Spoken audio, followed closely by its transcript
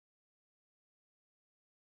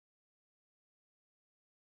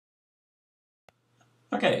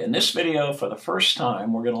Okay, in this video, for the first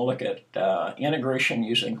time, we're going to look at integration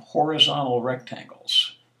using horizontal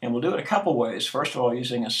rectangles. And we'll do it a couple ways. First of all,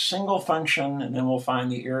 using a single function, and then we'll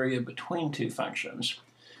find the area between two functions.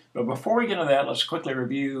 But before we get into that, let's quickly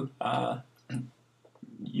review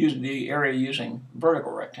use the area using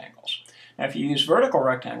vertical rectangles. Now, if you use vertical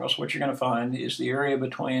rectangles, what you're going to find is the area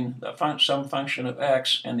between some function of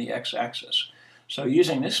x and the x-axis. So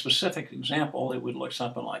using this specific example, it would look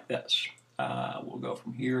something like this. We'll go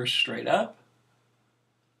from here straight up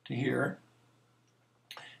to here.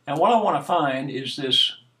 And what I want to find is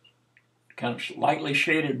this kind of lightly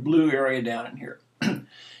shaded blue area down in here.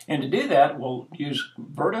 And to do that, we'll use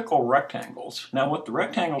vertical rectangles. Now, what the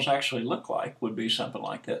rectangles actually look like would be something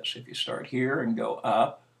like this. If you start here and go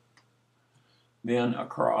up, then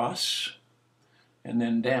across, and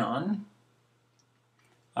then down,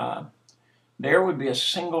 there would be a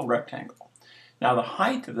single rectangle. Now, the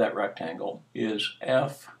height of that rectangle is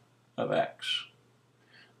f of x.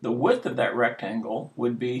 The width of that rectangle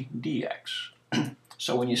would be dx.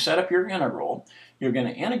 So when you set up your integral, you're going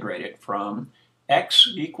to integrate it from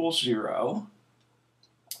x equals 0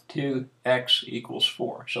 to x equals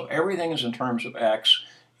 4. So everything is in terms of x,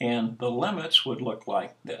 and the limits would look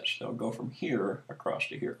like this. They'll go from here across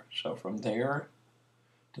to here. So from there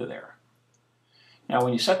to there. Now,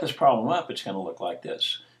 when you set this problem up, it's going to look like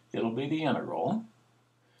this. It'll be the integral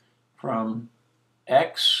from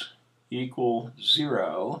x equals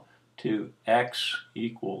 0 to x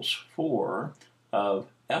equals 4 of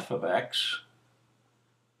f of x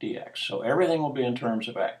dx. So everything will be in terms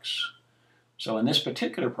of x. So in this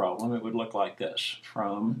particular problem, it would look like this.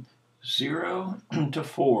 From 0 to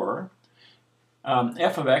 4,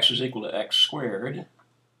 f of x is equal to x squared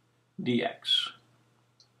dx.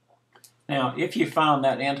 Now, if you found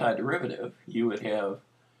that antiderivative, you would have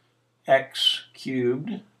x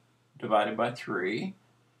cubed divided by 3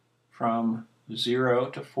 from 0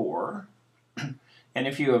 to 4. And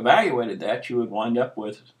if you evaluated that, you would wind up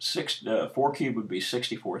with 4 cubed would be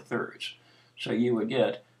 64 thirds. So you would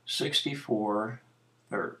get 64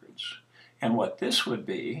 thirds. And what this would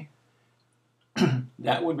be,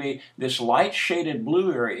 that would be this light shaded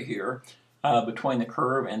blue area here between the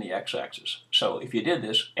curve and the x-axis. So if you did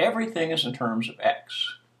this, everything is in terms of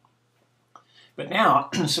x. But now,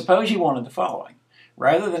 suppose you wanted the following.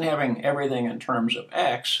 Rather than having everything in terms of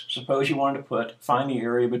x, suppose you wanted to find the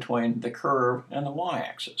area between the curve and the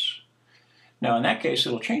y-axis. Now, in that case,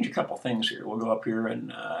 it'll change a couple things here. We'll go up here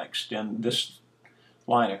and extend this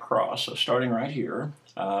line across. So starting right here,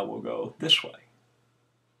 we'll go this way.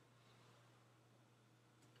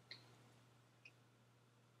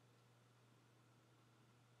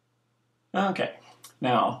 Okay.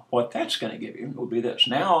 Now, what that's going to give you will be this.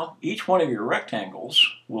 Now, each one of your rectangles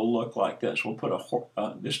will look like this. We'll put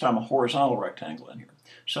this time a horizontal rectangle in here.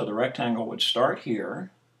 So the rectangle would start here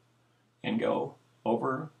and go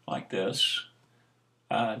over like this,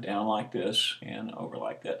 down like this, and over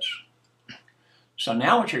like this. So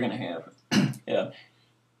now what you're going to have,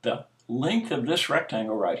 the length of this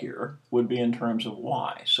rectangle right here would be in terms of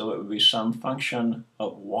y. So it would be some function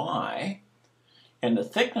of y. And the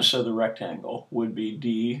thickness of the rectangle would be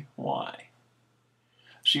dy.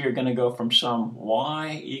 So you're going to go from some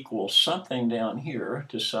y equals something down here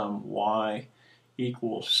to some y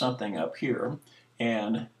equals something up here.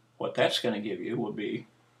 And what that's going to give you will be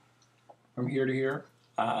from here to here,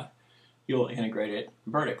 you'll integrate it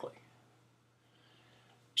vertically.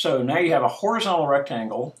 So now you have a horizontal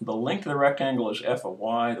rectangle. The length of the rectangle is f of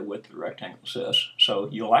y. The width of the rectangle is this. So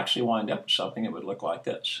you'll actually wind up with something that would look like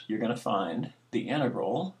this. You're going to find the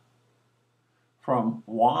integral from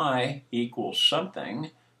y equals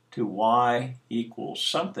something to y equals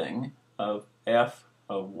something of f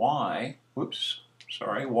of y,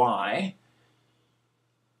 y,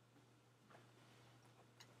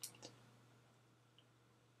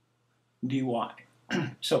 dy.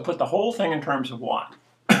 So put the whole thing in terms of y.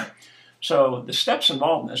 So the steps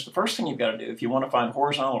involved in this, the first thing you've got to do if you want to find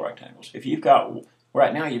horizontal rectangles, if you've got,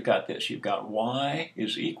 right now you've got this, you've got y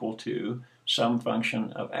is equal to some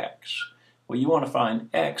function of x. Well, you want to find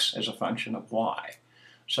x as a function of y.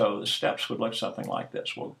 So the steps would look something like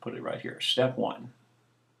this. We'll put it right here. Step 1.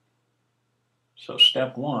 So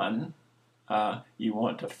step 1, you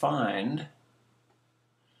want to find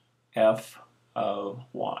f of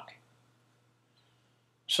y.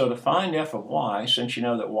 So to find f of y, since you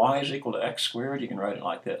know that y is equal to x squared, you can write it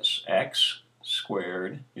like this. X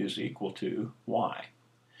squared is equal to y.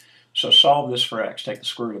 So solve this for x. Take the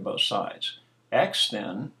square root of both sides. X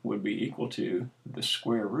then would be equal to the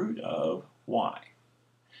square root of y.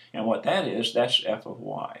 And what that is, that's f of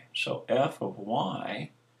y. So f of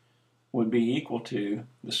y would be equal to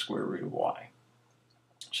the square root of y.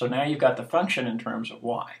 So now you've got the function in terms of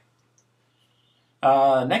y.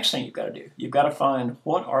 Next thing you've got to do, you've got to find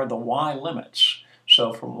what are the y limits.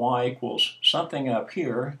 So from y equals something up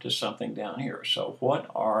here to something down here. So what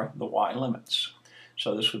are the y limits?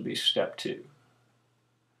 So this would be step 2.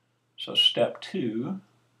 So step 2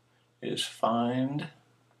 is find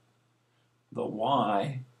the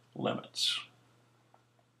y limits.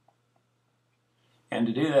 And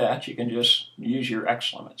to do that, you can just use your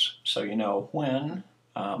x limits. So you know when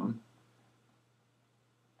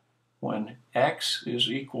x is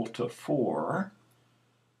equal to 4,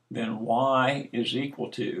 then y is equal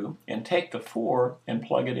to, and take the 4 and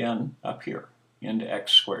plug it in up here into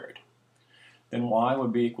x squared. Then y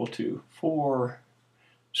would be equal to 4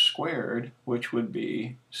 squared, which would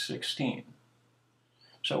be 16.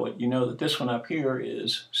 So you know that this one up here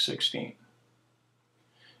is 16.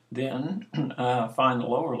 Then find the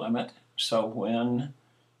lower limit. So when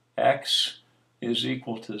x is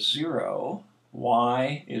equal to 0,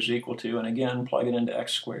 y is equal to, and again plug it into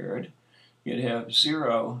x squared, you'd have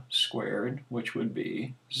 0 squared, which would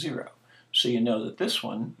be 0. So you know that this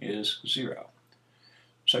one is 0.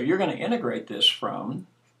 So you're going to integrate this from,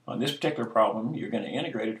 on this particular problem, you're going to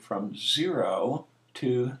integrate it from 0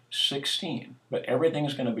 to 16. But everything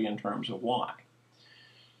is going to be in terms of y.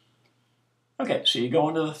 Okay, so you go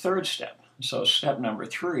into the third step. So step number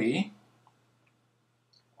 3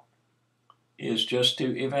 is just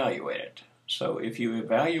to evaluate it. So if you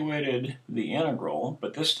evaluated the integral,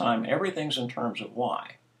 but this time everything's in terms of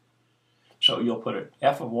y. So you'll put an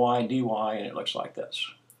f of y dy, and it looks like this.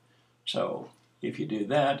 So if you do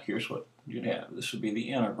that, here's what you'd have. This would be the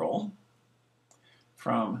integral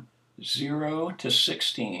from 0 to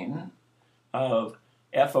 16 of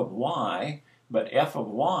f of y, but f of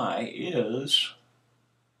y is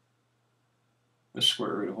the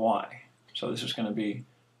square root of y. So this is going to be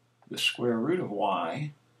the square root of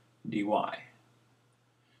y dy.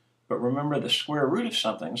 But remember, the square root of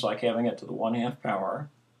something is like having it to the 1/2 power,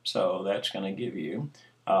 so that's going to give you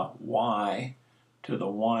y to the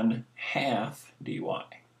 1/2 dy. Well,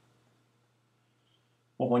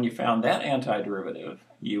 when you found that antiderivative,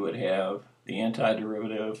 you would have the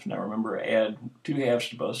antiderivative. Now remember, add 2/2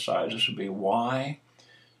 to both sides. This would be y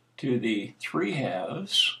to the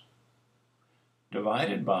 3/2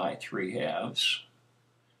 divided by 3/2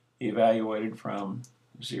 evaluated from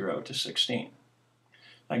 0 to 16.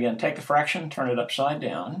 Again, take the fraction, turn it upside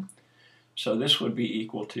down. So this would be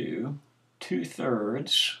equal to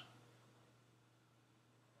 2/3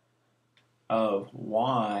 of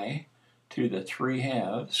y to the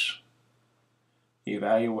 3/2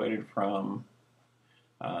 evaluated from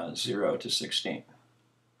 0 to 16.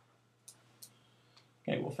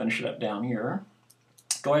 Okay, we'll finish it up down here.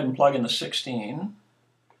 Go ahead and plug in the 16,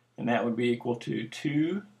 and that would be equal to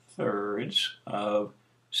 2/3 of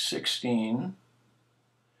 16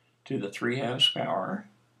 to the 3/2 power,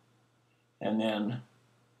 and then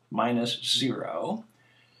minus 0.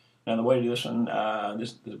 Now the way to do this one,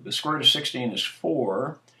 the square root of 16 is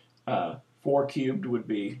 4. 4 cubed would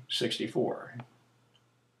be 64.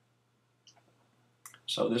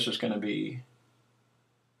 So this is going to be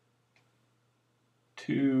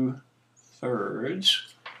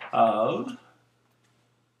 2/3 of,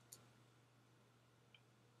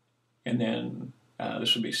 and then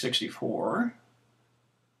this would be 64,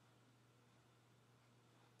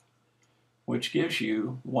 which gives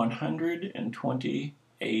you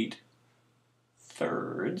 128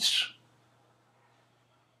 thirds.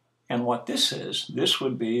 And what this is, this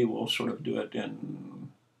would be, we'll sort of do it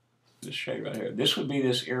in this shade right here. This would be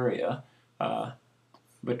this area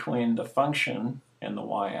between the function and the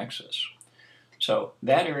y-axis. So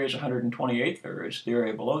that area is 128 thirds. The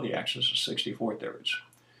area below the axis is 64 thirds.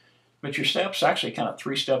 But your steps, actually kind of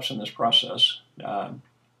 3 steps in this process.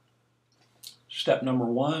 Step number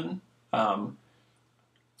 1,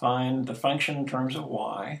 find the function in terms of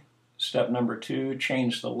y. Step number 2,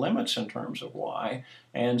 change the limits in terms of y.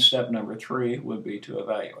 And step number 3 would be to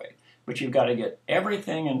evaluate. But you've got to get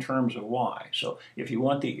everything in terms of y. So if you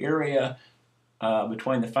want the area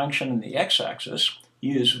between the function and the x-axis,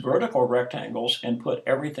 use vertical rectangles and put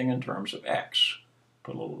everything in terms of x.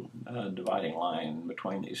 Put a little dividing line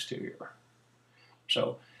between these two here.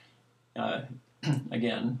 So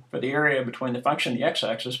again, for the area between the function and the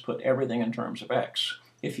x-axis, put everything in terms of x.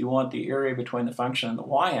 If you want the area between the function and the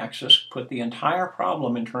y-axis, put the entire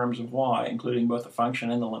problem in terms of y, including both the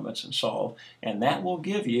function and the limits, and solve. And that will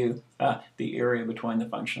give you the area between the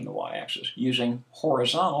function and the y-axis using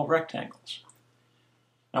horizontal rectangles.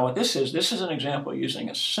 Now what this is an example using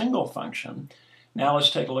a single function. Now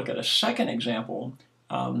let's take a look at a second example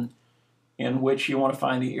in which you want to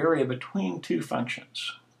find the area between two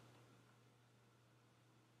functions.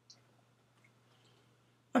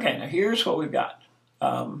 Okay, now here's what we've got.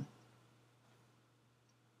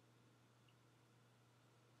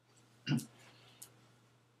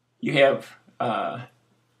 You have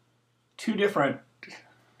two different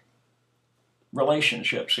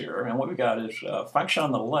relationships here, and what we've got is a function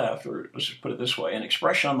on the left, or let's just put it this way, an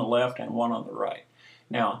expression on the left and one on the right.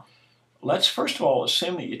 Now, let's first of all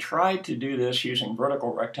assume that you tried to do this using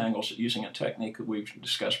vertical rectangles using a technique that we've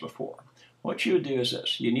discussed before. What you would do is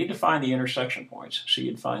this. You need to find the intersection points. So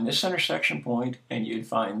you'd find this intersection point and you'd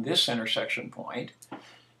find this intersection point.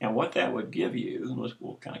 And what that would give you,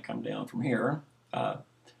 we'll kind of come down from here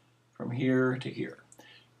to here.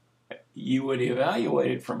 You would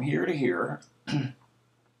evaluate it from here to here.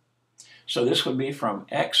 So this would be from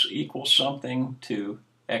x equals something to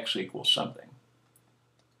x equals something.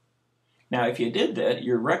 Now, if you did that,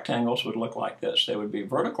 your rectangles would look like this. They would be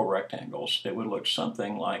vertical rectangles that would look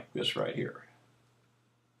something like this right here.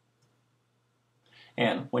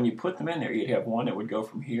 And when you put them in there, you'd have one that would go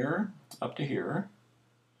from here up to here.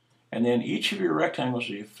 And then each of your rectangles,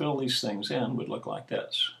 as you fill these things in, would look like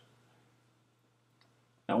this.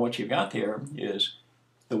 Now, what you've got there is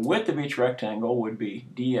the width of each rectangle would be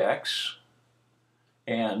dx,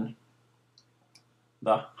 and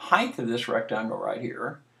the height of this rectangle right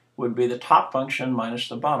here would be the top function minus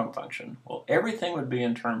the bottom function. Well, everything would be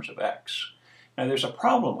in terms of x. Now, there's a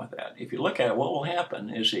problem with that. If you look at it, what will happen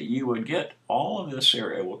is that you would get all of this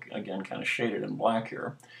area, we'll again kind of shade it in black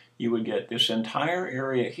here, you would get this entire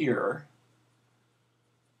area here,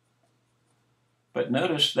 but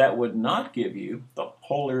notice that would not give you the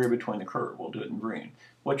whole area between the curve. We'll do it in green.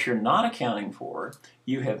 What you're not accounting for,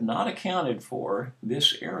 you have not accounted for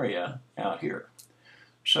this area out here.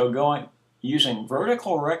 So using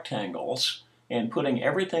vertical rectangles and putting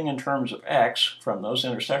everything in terms of x from those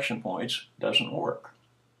intersection points doesn't work.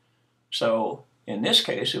 So in this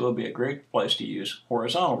case, it would be a great place to use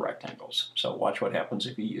horizontal rectangles. So watch what happens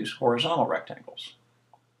if you use horizontal rectangles.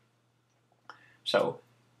 So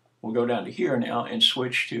we'll go down to here now and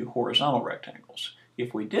switch to horizontal rectangles.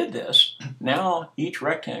 If we did this, now each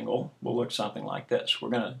rectangle will look something like this. We're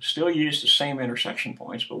going to still use the same intersection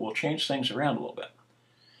points, but we'll change things around a little bit.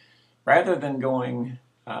 Rather than going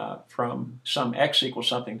from some x equals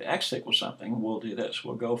something to x equals something, we'll do this.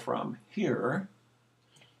 We'll go from here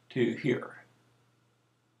to here.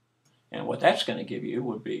 And what that's going to give you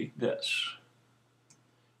would be this.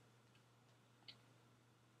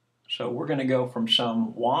 So we're going to go from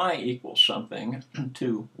some y equals something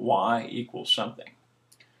to y equals something.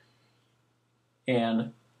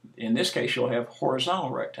 And in this case, you'll have horizontal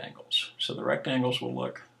rectangles. So the rectangles will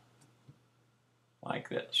look like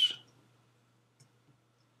this.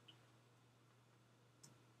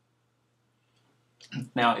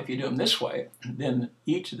 Now, if you do them this way, then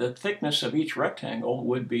the thickness of each rectangle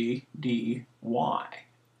would be dy.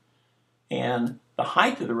 And the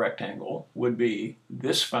height of the rectangle would be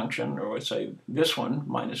this function, or let's say this one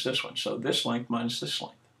minus this one. So this length minus this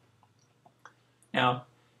length. Now,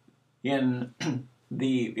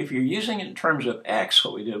 if you're using it in terms of x,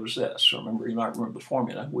 what we did was this. Remember, you might remember the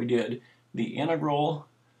formula. We did the integral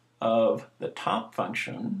of the top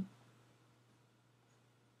function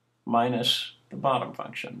minus the bottom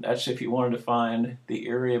function. That's if you wanted to find the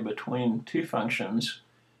area between two functions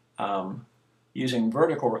using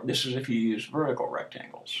vertical. This is if you use vertical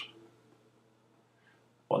rectangles.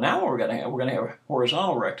 Well, now what we're going to have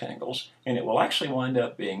horizontal rectangles, and it will actually wind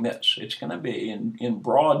up being this. It's going to be, in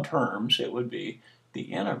broad terms, it would be the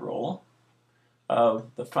integral of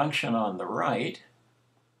the function on the right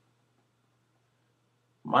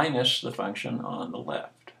minus the function on the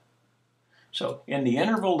left. So in the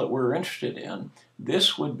interval that we're interested in,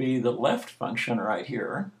 this would be the left function right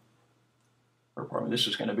here. Or pardon me, this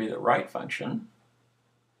is going to be the right function.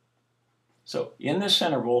 So in this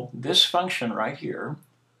interval, this function right here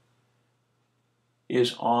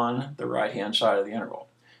is on the right-hand side of the interval.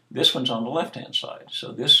 This one's on the left-hand side,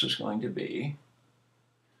 so this is going to be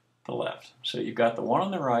the left. So you've got the one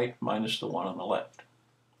on the right minus the one on the left.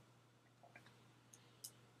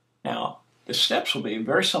 Now, the steps will be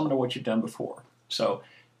very similar to what you've done before. So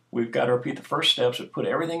we've got to repeat the first steps and put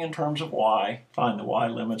everything in terms of y, find the y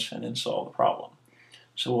limits, and then solve the problem.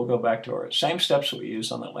 So we'll go back to our same steps that we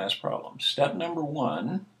used on that last problem. Step number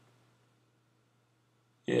one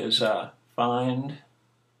is find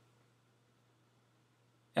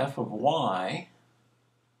f of y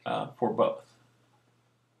for both.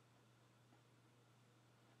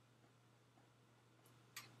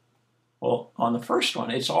 Well, on the first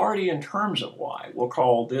one, it's already in terms of y. We'll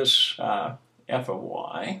call this f of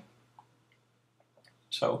y.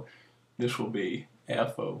 So this will be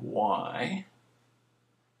f of y,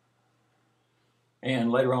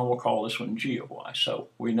 and later on we'll call this one g of y. So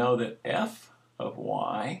we know that f of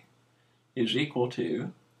y is equal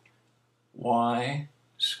to y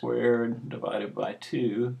squared divided by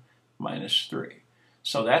 2 minus 3.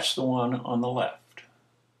 So that's the one on the left.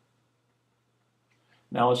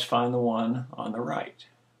 Now let's find the one on the right.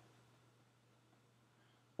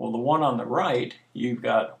 Well, the one on the right, you've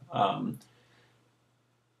got,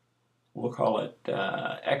 we'll call it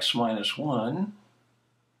x minus 1.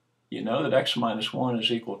 You know that x minus 1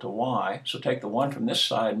 is equal to y, so take the 1 from this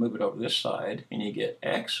side, move it over this side, and you get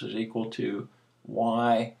x is equal to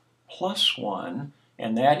y plus 1,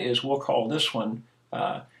 and that is, we'll call this one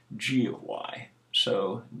g of y.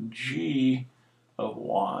 So g of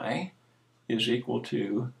y is equal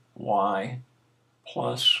to y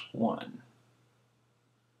plus 1.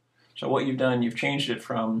 So what you've done, you've changed it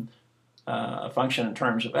from a function in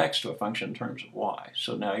terms of x to a function in terms of y.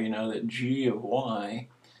 So now you know that g of y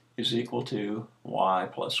is equal to y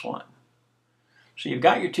plus 1. So you've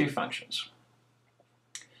got your two functions.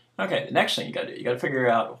 Okay, the next thing you got to do, you got to figure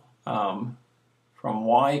out from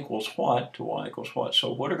y equals what to y equals what.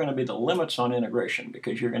 So what are going to be the limits on integration?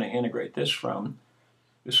 Because you're going to integrate this from,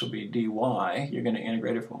 this will be dy, you're going to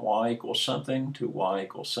integrate it from y equals something to y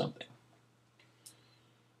equals something.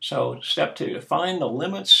 So step 2, to find the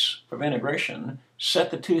limits of integration,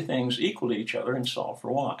 set the two things equal to each other and solve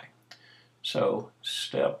for y. So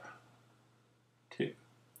step 2,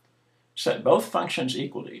 set both functions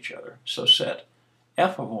equal to each other. So set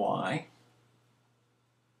f of y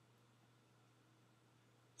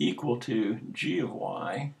equal to g of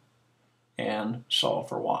y and solve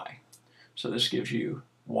for y. So this gives you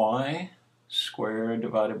y squared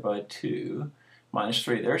divided by 2 minus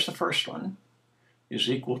 3. There's the first one, is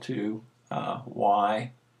equal to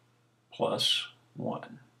y plus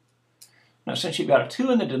 1. Now since you've got a 2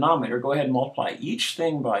 in the denominator, go ahead and multiply each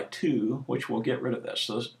thing by 2, which will get rid of this,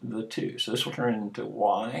 so the 2. So this will turn into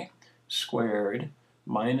y squared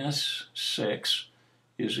minus 6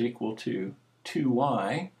 is equal to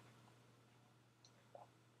 2y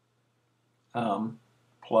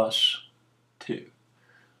plus 2.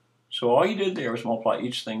 So all you did there was multiply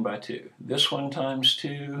each thing by 2. This one times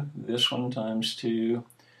 2, this one times 2,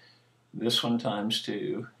 this one times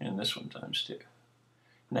 2, and this one times 2.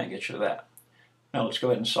 And that gets you that. Now let's go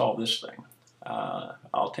ahead and solve this thing.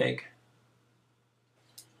 I'll take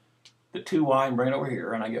the 2y and bring it over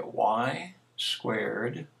here, and I get y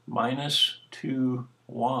squared minus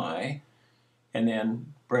 2y, and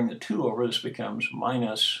then bring the 2 over, this becomes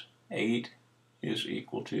minus 8 is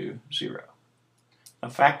equal to 0. Now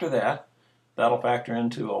factor that. That'll factor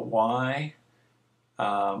into a y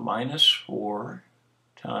minus 4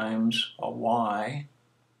 times a y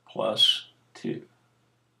plus 2.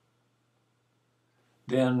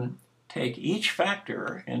 Then take each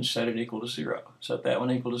factor and set it equal to 0. Set that one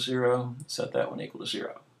equal to 0, set that one equal to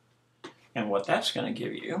 0. And what that's going to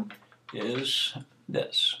give you is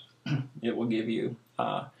this. It will give you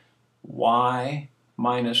y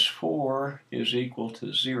minus 4 is equal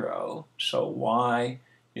to 0, so y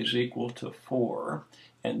is equal to 4.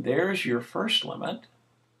 And there's your first limit.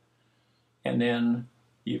 And then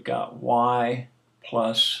you've got y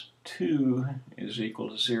plus 2 is equal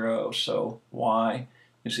to 0, so y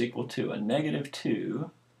is equal to a negative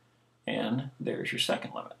 2. And there's your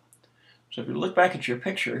second limit. So if you look back at your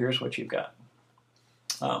picture, here's what you've got.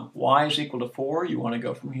 Y is equal to 4, you want to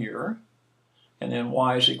go from here. And then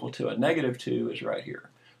y is equal to a negative 2 is right here.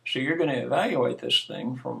 So you're going to evaluate this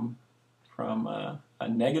thing from a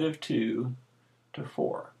negative 2 to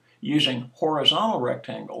 4 using horizontal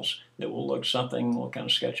rectangles that will look something, we'll kind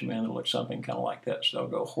of sketch them in, they'll look something kind of like this. They'll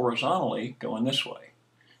go horizontally going this way.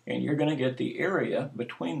 And you're going to get the area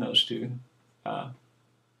between those two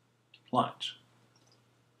lines.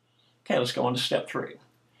 Okay, let's go on to step 3.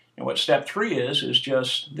 And what step 3 is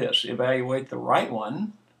just this. Evaluate the right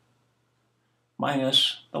one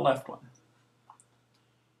minus the left one.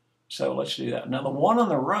 So let's do that. Now the one on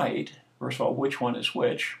the right, first of all, which one is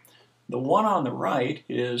which? The one on the right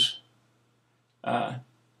is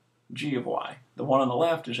g of y. The one on the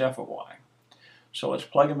left is f of y. So let's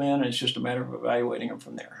plug them in, and it's just a matter of evaluating them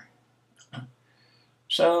from there.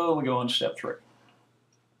 So we go on to step 3.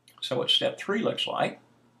 So what step 3 looks like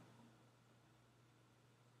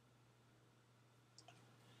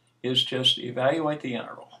is just evaluate the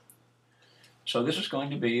integral. So this is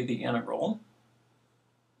going to be the integral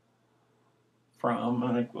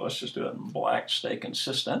from, let's just do it in black, stay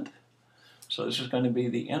consistent. So this is going to be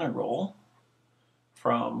the integral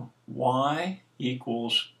from y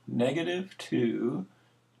equals negative 2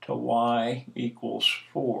 to y equals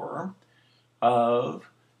 4 of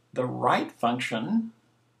the right function,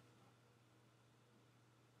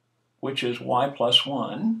 which is y plus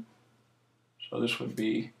 1. So this would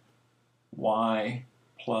be y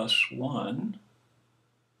plus 1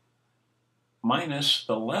 minus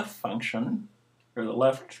the left function, or the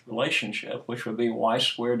left relationship, which would be y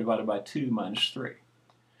squared divided by 2 minus 3.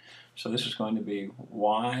 So this is going to be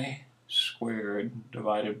y squared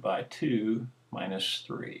divided by 2 minus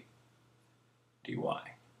 3 dy.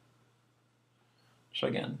 So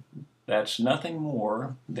again, that's nothing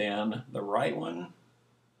more than the right one.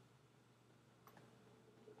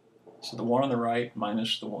 So the one on the right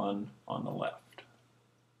minus the one on the left.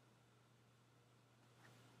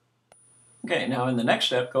 Okay, now in the next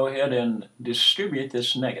step, go ahead and distribute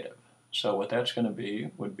this negative. So what that's going to be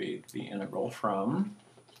would be the integral from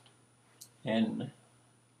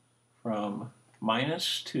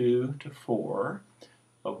minus 2 to 4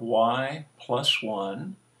 of y plus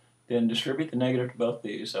 1. Then distribute the negative to both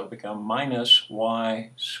these. That will become minus y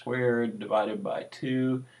squared divided by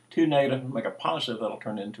 2. 2 negative will make a positive. That'll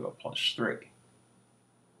turn into a plus 3.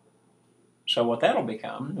 So what that'll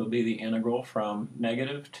become will be the integral from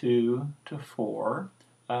negative 2 to 4.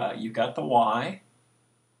 You've got the y.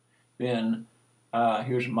 Then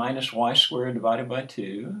here's minus y squared divided by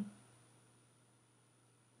 2.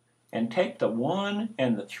 And take the 1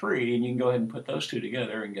 and the 3, and you can go ahead and put those two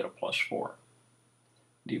together and get a plus 4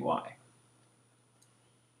 dy.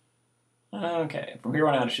 Okay, from here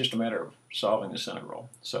on out, it's just a matter of solving this integral.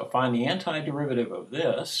 So find the antiderivative of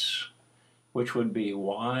this, which would be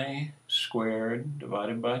y squared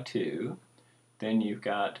divided by 2. Then you've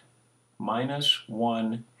got minus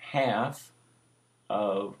 1/2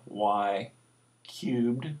 of y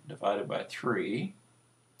cubed divided by 3.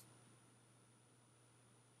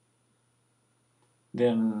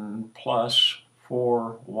 Then plus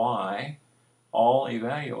 4y, all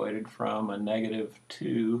evaluated from a negative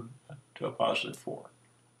 2 to a positive 4.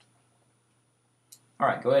 All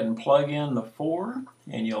right, go ahead and plug in the 4,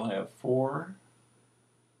 and you'll have 4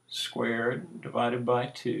 squared divided by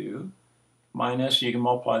 2 minus, you can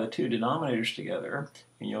multiply the two denominators together,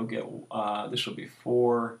 and you'll get, this will be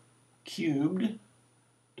 4 cubed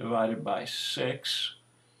divided by 6,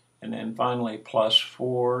 and then finally plus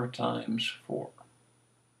 4 times 4.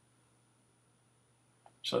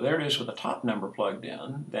 So there it is with the top number plugged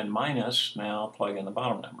in, then minus, now plug in the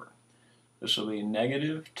bottom number. This will be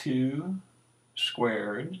negative 2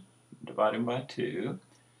 squared divided by 2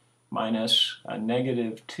 minus a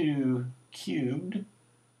negative 2 cubed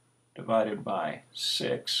divided by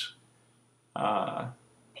 6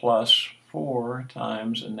 plus 4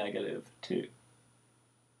 times a negative 2.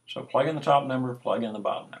 So plug in the top number, plug in the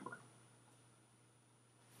bottom number.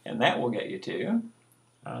 And that will get you to,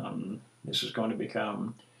 this is going to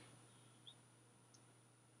become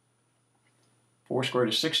 4 squared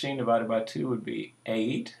is 16 divided by 2 would be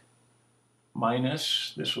 8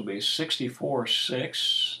 minus, this will be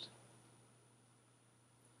 64/6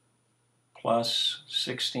 plus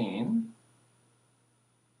 16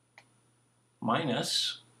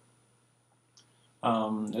 minus,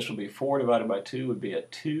 this will be 4 divided by 2 would be a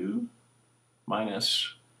 2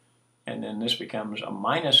 minus, and then this becomes a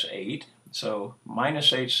minus 8. So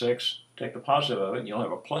minus 8/6, take the positive of it, and you'll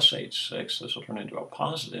have a plus 8/6. This will turn into a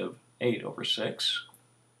positive 8/6.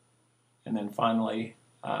 And then finally,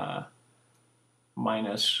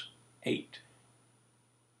 minus 8.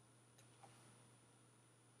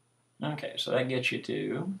 Okay, so that gets you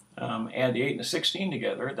to, add the 8 and the 16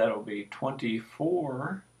 together, that'll be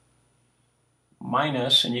 24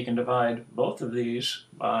 minus, and you can divide both of these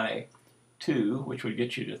by 2, which would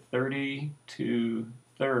get you to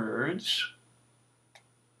 32/3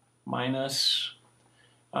 minus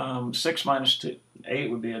 6 minus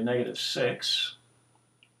 8 would be a negative 6.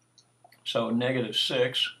 So negative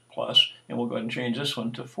 6 plus, and we'll go ahead and change this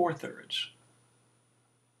one to 4/3.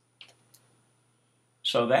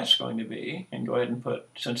 So that's going to be, and go ahead and put,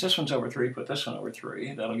 since this one's over 3, put this one over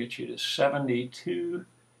 3. That'll get you to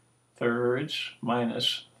 72/3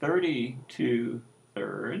 minus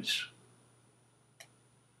 32/3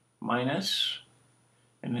 minus,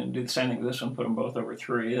 and then do the same thing with this one, put them both over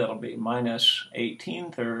 3. That'll be minus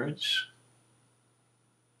 18/3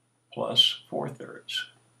 plus 4/3.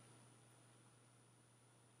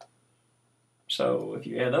 So if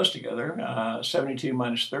you add those together, 72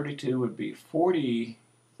 minus 32 would be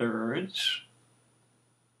 40/3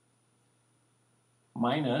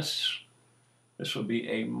 minus, this would be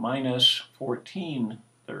a minus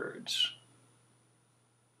 14/3.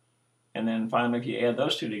 And then finally, if you add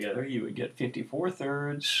those two together, you would get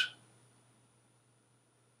 54/3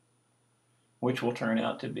 which will turn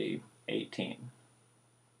out to be 18.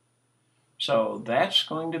 So that's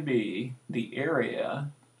going to be the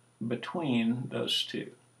area between those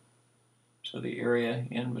two. So the area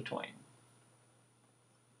in between.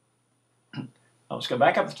 Now let's go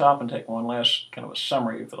back up the top and take one last kind of a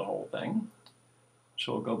summary for the whole thing.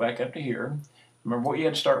 So we'll go back up to here. Remember what you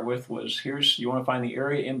had to start with was you want to find the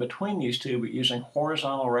area in between these two, but using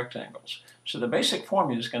horizontal rectangles. So the basic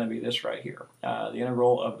formula is going to be this right here. The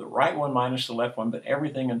integral of the right one minus the left one, but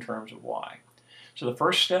everything in terms of y. So the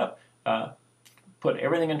first step, put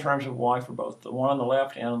everything in terms of y for both the one on the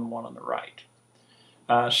left and the one on the right.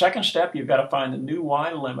 Second step, you've got to find the new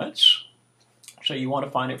y limits. So you want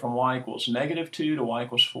to find it from y equals -2 to y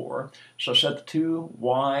equals 4. So set the two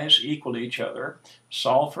y's equal to each other,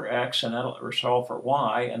 solve for x, or solve for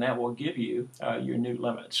y, and that will give you your new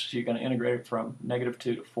limits. So you're going to integrate it from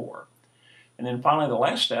 -2 to 4. And then finally, the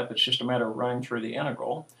last step, it's just a matter of running through the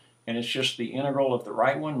integral. And it's just the integral of the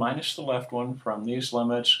right one minus the left one from these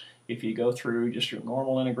limits. If you go through just your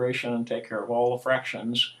normal integration and take care of all the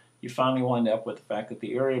fractions, you finally wind up with the fact that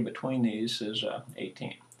the area between these is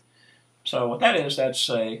 18. So what that is, that's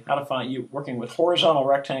how to find you working with horizontal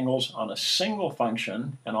rectangles on a single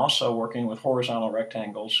function, and also working with horizontal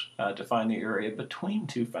rectangles to find the area between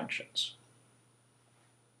two functions.